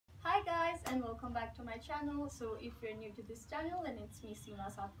and welcome back to my channel. So if you're new to this channel, then it's me Seema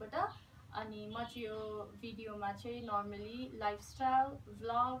Sapkota. Ani ma चाहिँ यो भिडियोमा चाहिँ normally lifestyle,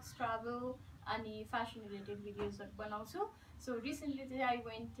 vlogs, travel अनि fashion related videos बनाउँछु. So recently I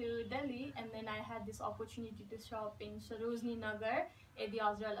went to Delhi and then I had this opportunity to shop in Sarojini Nagar. यदि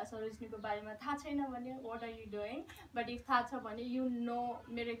हजुरलाई सरोजिनीको बारेमा थाहा छैन भने what are you doing? But if थाहा छ भने you know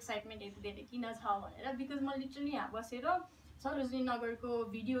मेरो excitement यति धेरै किन छ भनेर, because म literally यहाँ बसेर सरोजिनी नगरको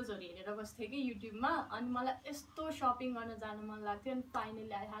भिडियोजहरु हेरेर बस्थे के युट्युबमा अनि मलाई यस्तो शपिङ गर्न जान मन लाग्थ्यो अनि finally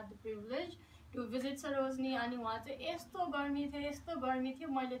I had the privilege to visit Sarojini अनि वहाँ चाहिँ यस्तो गर्मी थियो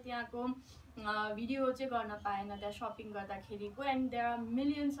मैले त्यहाँको भिडियो चाहिँ गर्न पाएन त्यहाँ shopping गर्दाखेरिको and there are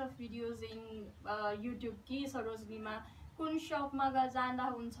millions of videos in YouTube कि सरोजिनीमा कुन शपमा जाँदा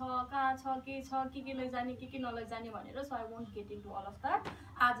हुन्छ कहाँ छ के लैजाने के नलैजाने भनेर so I won't get into all of that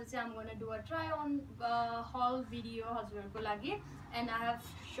आज चाहिँ आम gonna do a try on hall video हजुरहरुको लागि and I have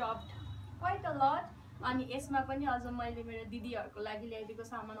शप्ड quite a lot अनि यसमा पनि अझ मैले मेरो दिदीहरुको लागि ल्याइदिएको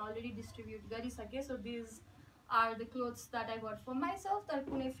सामान अलरेडी डिस्ट्रिब्युट गरिसके so this are the clothes that I got for myself तर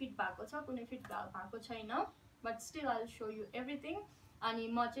कुनै फिट भएको छ कुनै फिट भएको छैन but still I will show you everything अनि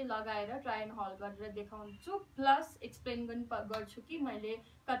म चाहिँ लगाएर ट्राई एन्ड हल गरेर देखाउँछु प्लस एक्सप्लेन पनि गर्छु कि मैले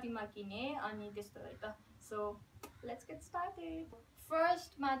कतिमा किने अनि त्यस्तो है त सो लेट्स गेट स्टार्टेड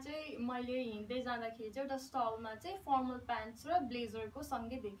फर्स्टमा चाहिँ मैले हिँड्दै जाँदाखेरि चाहिँ एउटा स्टलमा चाहिँ फर्मल प्यान्ट्स र ब्लेजरको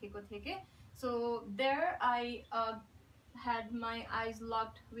सँगै देखेको थिएँ कि so there I had my eyes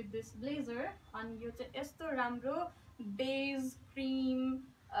locked with this blazer and यो चाहिँ यस्तो राम्रो beige cream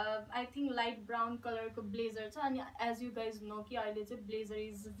I think light brown color को blazer छ अनि as you guys know कि अहिले चाहिँ blazer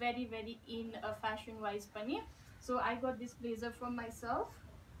is very in fashion wise पनि so I got this blazer for myself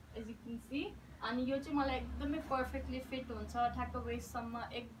as you can see अनि यो चाहिँ मलाई एकदमै perfectly fit हुन्छ ठ्याक्क waist सम्म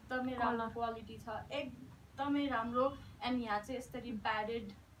एकदमै राम्रो क्वालिटी छ एकदमै राम्रो and यहाँ चाहिँ यसरी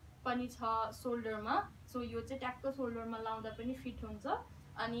padded पनि छ शोल्डरमा सो यो चाहिँ ट्याक्क शोल्डरमा लाउँदा पनि फिट हुन्छ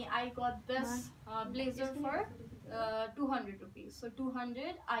अनि I got this blazer for 200 rupees so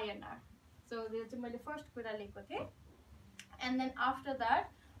 200 INR so यो चाहिँ मैले फर्स्ट कुरा लिएको थिएँ and then after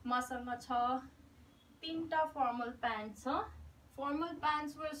that मसँग छ तीनटा फर्मल प्यान्ट छ formal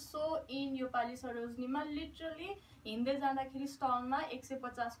pants were so in यो पालि सरोजिनीमा लिटरली हिँड्दै जाँदाखेरि स्टलमा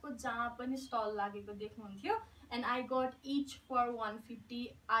 150 को जहाँ पनि स्टल लागेको देख्नुहुन्थ्यो and I got each for 150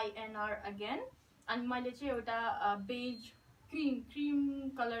 INR again अनि मैले चाहिँ एउटा बेज क्रीम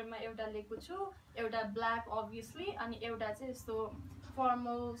कलरमा एउटा लिएको छु एउटा ब्ल्याक obviously अनि एउटा चाहिँ यस्तो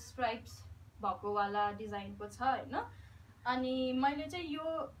फर्मल स्ट्राइप्स भएको वाला डिजाइनको छ हैन अनि मैले चाहिँ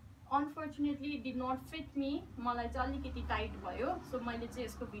यो unfortunately did not fit me मलाई चाहिँ अलिकति टाइट भयो सो मैले चाहिँ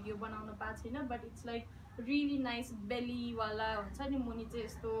यसको भिडियो बनाउन पाएको छैन but it's like really nice बेली वाला हुन्छ नि मुनि चाहिँ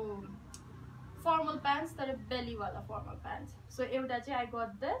यस्तो फर्मल प्यान्ट्स तर बेली वाला फर्मल प्यान्ट्स सो एउटा चाहिँ आई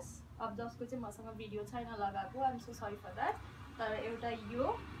गट दिस अब जसको चाहिँ मसँग भिडियो छैन लगाएको आइ am so sorry for that तर एउटा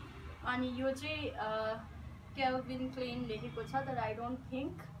यो अनि यो चाहिँ केल्भिन क्लेन लेखेको छ तर I don't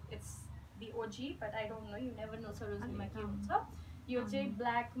think it's the OG but I don't know you never know सरोजिनीमा के हुन्छ यो चाहिँ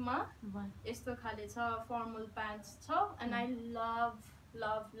ब्ल्याकमा यस्तो खाले छ फर्मल प्यान्ट्स छ and I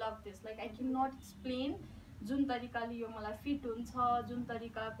love this like I can not explain जुन तरिकाले यो मलाई फिट हुन्छ जुन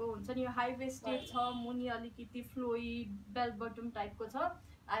तरिकाको हुन्छ नि यो हाई वेस्टेड छ मुनि अलिकति फ्लोई बेल्ट बटम टाइपको छ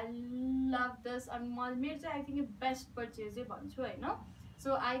आई लभ दिस अनि मेरो चाहिँ आई थिंक बेस्ट पर्चेजै भन्छु हैन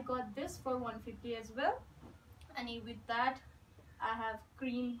so I got this for 150 as well अनि with that I have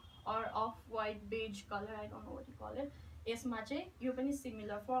cream or off-white beige color I don't know what you call it यसमा चाहिँ यो पनि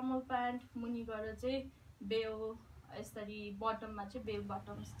सिमिलर फर्मल प्यान्ट मुनि गएर चाहिँ बेल यसरी बटममा चाहिँ बेल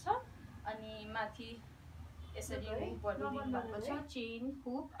बटम्स छ अनि माथि यसरी हुपहरु दिनुभएको छ चेन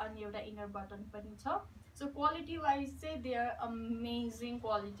हुप अनि एउटा इनर बटन पनि छ सो क्वालिटी वाइज चाहिँ दे आर अमेजिङ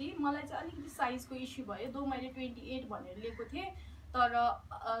क्वालिटी मलाई चाहिँ अलिकति साइजको इस्यु भयो दो मैले 28 भनेर लिएको थिएँ तर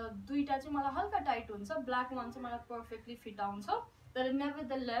दुईटा चाहिँ मलाई हल्का टाइट हुन्छ ब्ल्याक वान चाहिँ मलाई पर्फेक्टली फिट आउँछ तर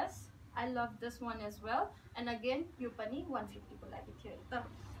nevertheless I love this one as well and again यो पनि 150 को लागि थियो त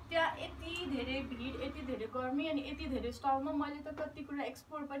त्यहाँ यति धेरै भिड यति धेरै गर्मी अनि यति धेरै स्टलमा मैले त कति कुरा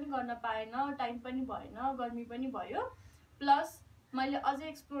एक्सप्लोर पनि गर्न पाएन टाइम पनि भएन गर्मी पनि भयो प्लस मैले अझै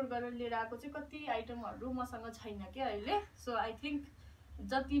एक्सप्लोर गरेर लिएर आएको चाहिँ कति आइटमहरु मसँग छैन के अहिले सो आई थिंक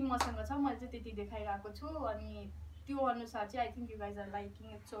जति मसँग छ मैले चाहिँ त्यति देखाइरहेको छु अनि त्यो अनुसार चाहिँ I think you guys are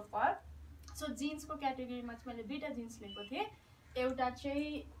liking it so far so जिन्सको क्याटेगोरीमा चाहिँ मैले दुईटा जिन्स लिएको थिएँ एउटा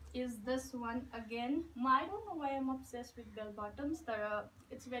चाहिँ is this one again I don't know why I'm obsessed with bell bottoms तर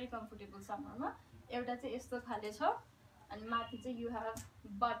it's very comfortable summer मा एउटा चाहिँ यस्तो खाले छ अनि माथि चाहिँ you have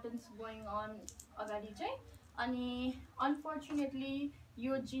buttons going on अगाडि चाहिँ अनि unfortunately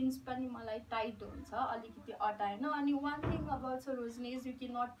यो जीन्स पनि मलाई टाइट हुन्छ अलिकति अटाएन अनि one thing about Sarojini is you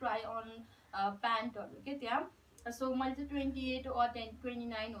cannot try on प्यान्टहरु के त्यहाँ सो मैले चाहिँ 28 or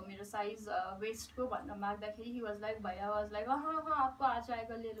 29 हो मेरो साइज वेस्ट को भन्न माग्दाखेरि he was like भैया was like हाँ आपको आ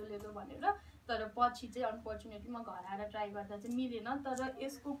जाएगा ले लो भनेर तर पछि चाहिँ अनफर्चुनेटली म घर आएर ट्राई गर्दा चाहिँ मिलेन तर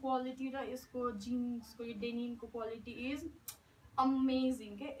यसको क्वालिटी र यसको जीन्सको यो डेनिमको क्वालिटी इज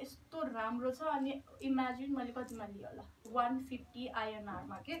अमेजिङ के यस्तो राम्रो छ अनि इमेजिन मैले कतिमा लिएँ होला 150 INR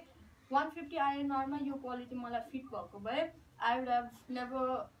मा के 150 INR मा यो क्वालिटी मलाई फिट भएको भए I would have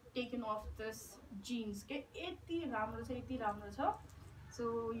never taken of this jeans के यति राम्रो छ so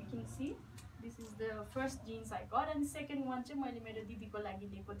you can see this is the first jeans I got and second one चाहिँ मैले मेरो दिदीको लागि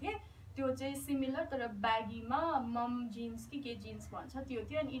लिएको थिएँ त्यो चाहिँ सिमिलर तर ब्यागीमा मम जीन्स कि के जीन्स भन्छ त्यो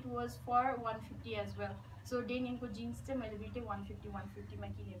थियो and it was for 150 as well so डेनिमको jeans चाहिँ मैले दुइटै 150 मा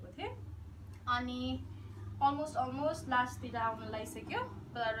किनेको थिएँ अनि अलमोस्ट लास्टतिर आउन लागिसक्यो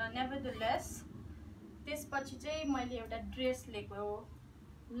तर नेभरदलेस त्यसपछि चाहिँ मैले एउटा ड्रेस लिएको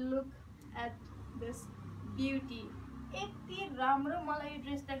लुक एट दिस ब्युटी यति राम्रो मलाई यो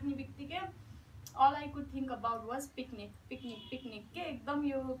ड्रेस देख्ने बित्तिकै all I could think about was picnic के एकदम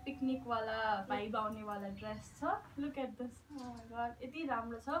यो पिकनिक वाला भाइब आउने वाला ड्रेस छ look at this oh my god यति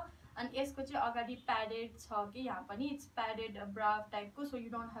राम्रो छ अनि यसको चाहिँ अगाडि प्याडेड छ कि यहाँ पनि इट्स प्याडेड ब्रा टाइपको so you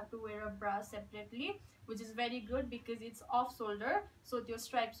don't have to wear a bra separately which is very good because it's of shoulder so त्यो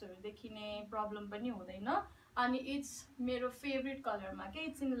स्ट्राइप्सहरू देखिने प्रब्लम पनि हुँदैन अनि इट्स मेरो फेभरेट कलरमा के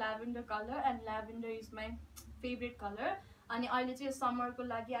it's in lavender colour and lavender is my favourite colour अनि अहिले चाहिँ समरको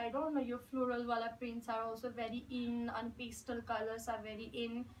लागि आई डोन्ट नो यो फ्लोरल वाला prints are also very in अनि pastel colours are very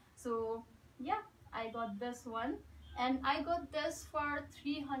in so yeah I got this one and I got this for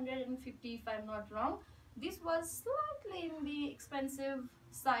 350 if I'm not wrong. This was slightly in the expensive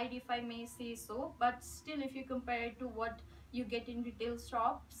side if I may say so, but still if you compare it to what you get in retail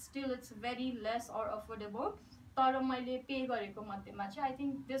shops, still it's very less or affordable. तर मैले pay गरेको मध्येमा चाहिँ I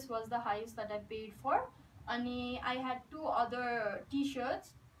think this was the highest that I paid for. अनि I had two other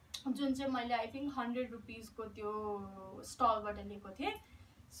t-shirts जुन चाहिँ मैले I think 100 rupees को त्यो स्टलबाट लिएको थिएँ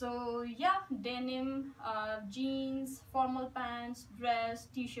So yeah, denim, jeans, formal pants, dress,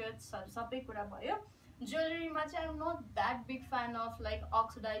 t-shirts, सबै कुरा भयो ज्वेलरीमा चाहिँ I'm not that big fan of like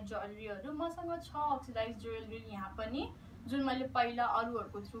oxidized jewelryहरू मसँग छ oxidized jewelry यहाँ पनि जुन मैले पहिला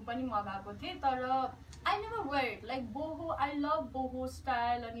अरूहरूको थ्रु पनि मगाएको थिएँ तर I never wear it like boho I love boho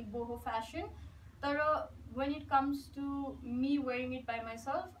style अनि boho fashion तर when it comes to me wearing it by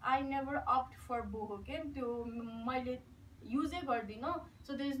myself I never opt for boho के त्यो मैले युजै गर्दिनँ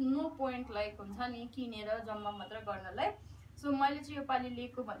so there is no point like हुन्छ नि किनेर जम्मा मात्र गर्नलाई सो मैले चाहिँ यो पालि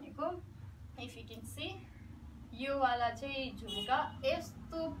लिएको भनेको इफ यु क्यान सी यो वाला चाहिँ झुम्का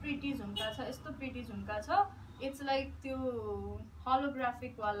यस्तो प्रिटी झुम्का छ इट्स लाइक त्यो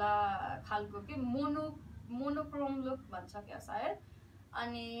होलोग्राफिक वाला खालको के मोनोक्रोम लुक भन्छ क्या सायद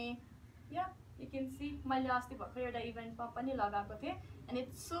अनि या यु क्यान सी मैले अस्ति भर्खर एउटा इभेन्टमा पनि लगाएको थिएँ and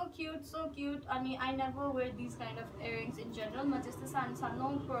it's so cute अनि I never wear these kind of earrings in general म जस्तो सानो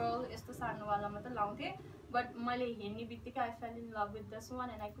pearl यस्तो सानो वाला मात्र लाउँथेँ but मैले हेर्ने बित्तिकै I fell in love with this one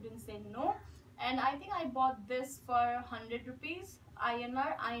and I couldn't say no and I think I bought this for 100 rupees INR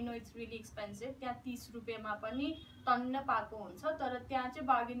I know it's really expensive त्यहाँ 30 रुपियाँमा पनि टन्न पाएको हुन्छ तर त्यहाँ चाहिँ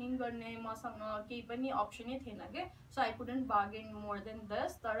बार्गेनिङ गर्ने मसँग केही पनि अप्सनै थिएन के so I couldn't bargain more than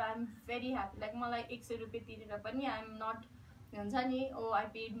this तर I'm very happy like मलाई 100 रुपियाँ तिरेर पनि I'm not हुन्छ नि oh I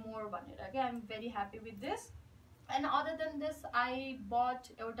paid more भनेर के I'm very happy with this and other than this I bought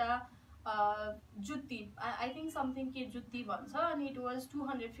एउटा जुत्ती I think something के जुत्ती भन्छ अनि it was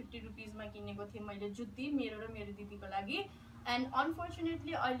 250 rupees मा किनेको थिएँ मैले जुत्ती मेरो र मेरो दिदीको लागि and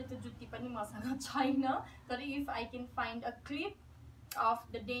unfortunately अहिले त जुत्ती पनि मसँग छैन तर if I can find a clip of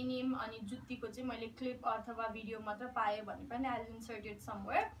the denim अनि जुत्तीको चाहिँ मैले क्लिप अथवा भिडियो मात्र पाएँ भने पनि I'll insert it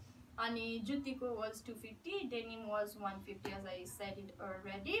somewhere अनि जुत्तीको was 250 denim was 150 as I said it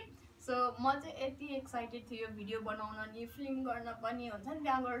already so म चाहिँ यति एक्साइटेड थिएँ यो भिडियो बनाउन नि फिल्म गर्न पनि हुन्छ नि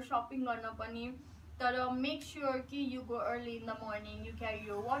त्यहाँ गएर सपिङ गर्न पनि तर make sure कि you go early in the morning you carry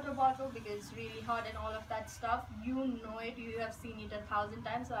your water bottle because it's really hot and all of that stuff you know it you have seen it 1,000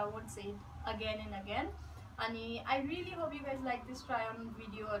 times so I won't say it again and again अनि I really hope you guys like this try on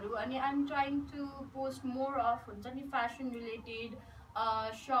भिडियोहरू अनि I'm trying to post more of हुन्छ नि fashion related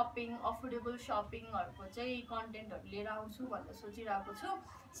shopping affordable shoppingहरुको चाहिँ कन्टेन्टहरु लिएर आउँछु भनेर सोचिरहेको छु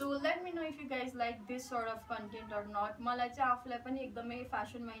so let me know if you guys like this sort of content or not मलाई चाहिँ आफुलाई पनि एकदमै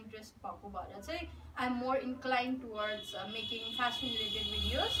फ्यासनमा इन्ट्रेस्ट भएको भएर चाहिँ I'm more inclined towards making fashion related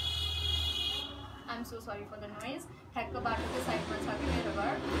videos I'm so sorry for the noise ठ्याक्क बाटोको साइडमा छ कि मेरो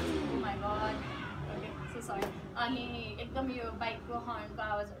घर oh my god okay so sorry अनि एकदम यो बाइकको हर्नको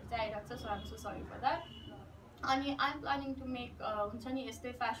आवाजहरू चाहिँ आइरहेको छ, so I'm so sorry for that. अनि आइम प्लानिङ टु मेक हुन्छ नि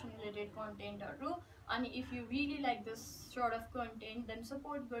यस्तै फेसन रिलेटेड कन्टेन्टहरू। अनि if you really like this sort of content then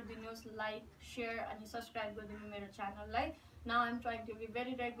support गरिदिनुहोस्, लाइक सेयर अनि सब्सक्राइब गरिदिनु मेरो च्यानललाई। Now I'm trying to be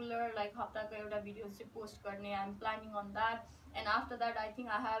very regular, like हप्ताको एउटा भिडियोज चाहिँ पोस्ट गर्ने, I'm planning on that. And after that I think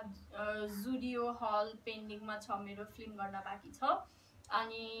I have Judeo हल पेन्डिङमा छ, मेरो फिल्म गर्न बाँकी छ।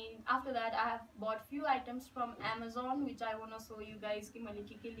 अनि after that I have but few items from Amazon which I one so you guys कि मैले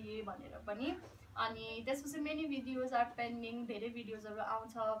के लिएँ भनेर पनि। अनि त्यसपछि मेनी भिडियोज आर पेन्डिङ, धेरै भिडियोजहरू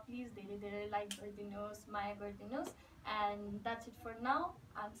आउँछ, प्लिज धेरै धेरै लाइक गरिदिनुहोस्, माया गरिदिनुहोस्। And that's it for now,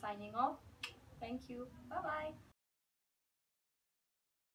 I am shining of. Thank you, by by.